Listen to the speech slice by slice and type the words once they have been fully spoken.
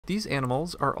These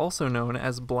animals are also known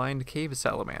as blind cave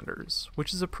salamanders,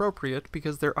 which is appropriate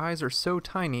because their eyes are so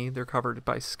tiny they're covered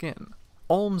by skin.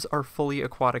 Olms are fully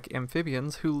aquatic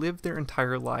amphibians who live their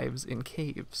entire lives in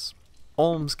caves.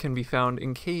 Olms can be found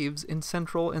in caves in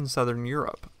Central and Southern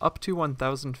Europe, up to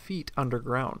 1,000 feet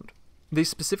underground. They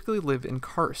specifically live in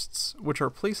karsts, which are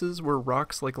places where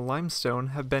rocks like limestone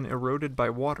have been eroded by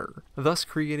water, thus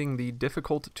creating the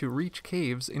difficult-to-reach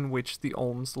caves in which the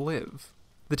olms live.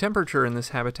 The temperature in this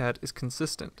habitat is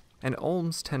consistent, and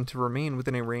olms tend to remain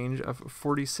within a range of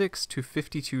 46 to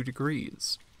 52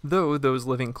 degrees, though those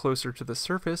living closer to the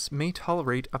surface may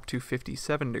tolerate up to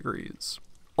 57 degrees.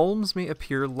 Olms may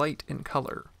appear light in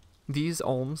color. These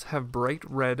olms have bright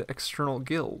red external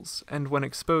gills, and when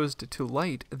exposed to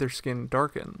light, their skin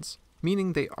darkens,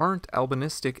 meaning they aren't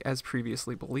albinistic as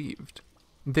previously believed.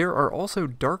 There are also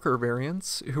darker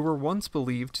variants who were once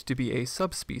believed to be a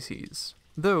subspecies,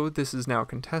 though this is now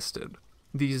contested.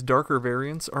 These darker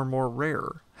variants are more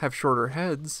rare, have shorter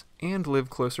heads, and live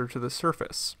closer to the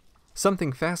surface.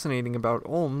 Something fascinating about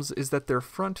olms is that their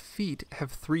front feet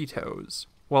have 3 toes,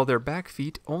 while their back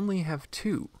feet only have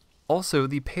 2. Also,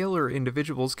 the paler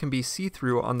individuals can be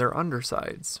see-through on their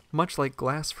undersides, much like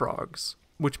glass frogs,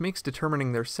 which makes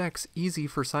determining their sex easy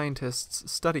for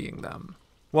scientists studying them.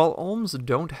 While olms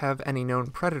don't have any known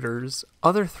predators,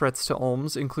 other threats to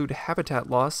olms include habitat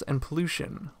loss and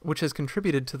pollution, which has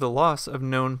contributed to the loss of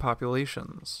known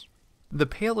populations. The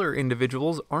paler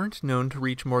individuals aren't known to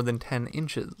reach more than 10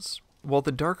 inches, while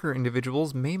the darker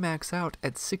individuals may max out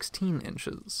at 16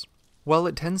 inches. While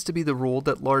it tends to be the rule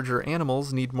that larger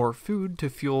animals need more food to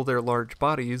fuel their large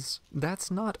bodies, that's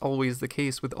not always the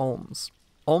case with olms.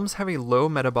 Olms have a low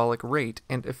metabolic rate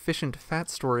and efficient fat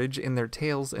storage in their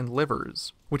tails and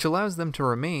livers, which allows them to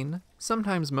remain,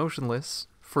 sometimes motionless,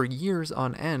 for years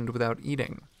on end without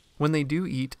eating. When they do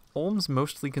eat, olms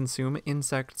mostly consume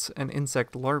insects and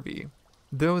insect larvae.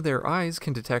 Though their eyes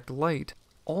can detect light,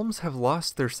 olms have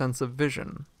lost their sense of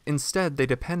vision. Instead, they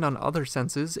depend on other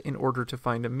senses in order to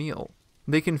find a meal.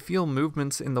 They can feel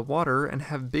movements in the water and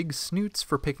have big snoots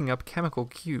for picking up chemical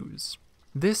cues.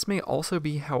 This may also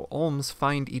be how olms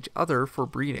find each other for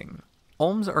breeding.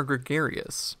 Olms are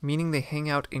gregarious, meaning they hang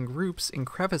out in groups in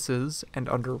crevices and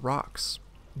under rocks.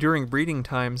 During breeding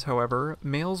times, however,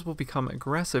 males will become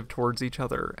aggressive towards each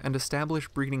other and establish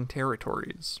breeding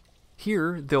territories.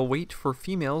 Here, they'll wait for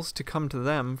females to come to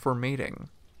them for mating.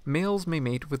 Males may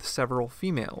mate with several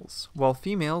females, while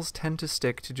females tend to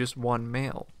stick to just one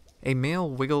male. A male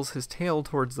wiggles his tail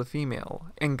towards the female,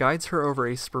 and guides her over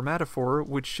a spermatophore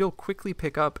which she'll quickly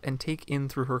pick up and take in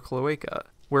through her cloaca,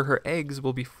 where her eggs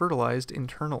will be fertilized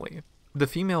internally. The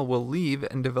female will leave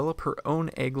and develop her own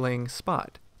egg-laying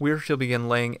spot, where she'll begin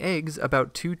laying eggs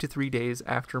about 2 to 3 days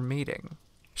after mating.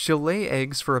 She'll lay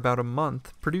eggs for about a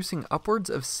month, producing upwards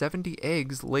of 70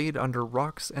 eggs laid under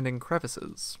rocks and in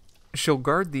crevices. She'll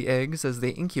guard the eggs as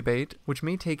they incubate, which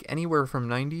may take anywhere from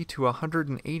 90 to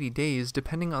 180 days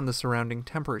depending on the surrounding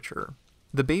temperature.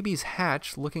 The babies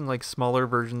hatch looking like smaller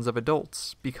versions of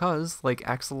adults, because, like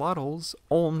axolotls,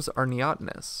 olms are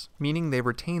neotenous, meaning they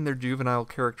retain their juvenile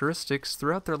characteristics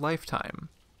throughout their lifetime.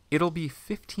 It'll be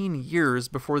 15 years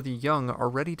before the young are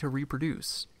ready to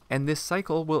reproduce, and this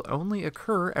cycle will only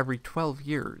occur every 12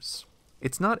 years.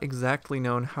 It's not exactly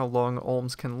known how long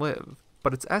olms can live,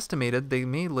 but it's estimated they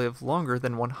may live longer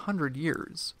than 100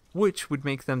 years, which would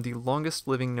make them the longest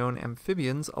living known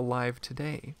amphibians alive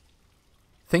today.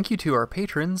 Thank you to our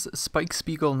patrons,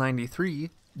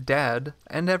 SpikeSpiegel93, Dad,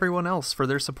 and everyone else for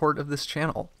their support of this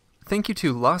channel. Thank you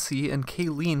to Lassie and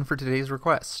Kayleen for today's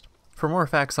request. For more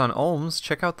facts on olms,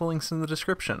 check out the links in the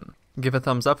description. Give a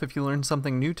thumbs up if you learned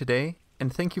something new today,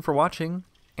 and thank you for watching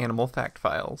Animal Fact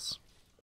Files.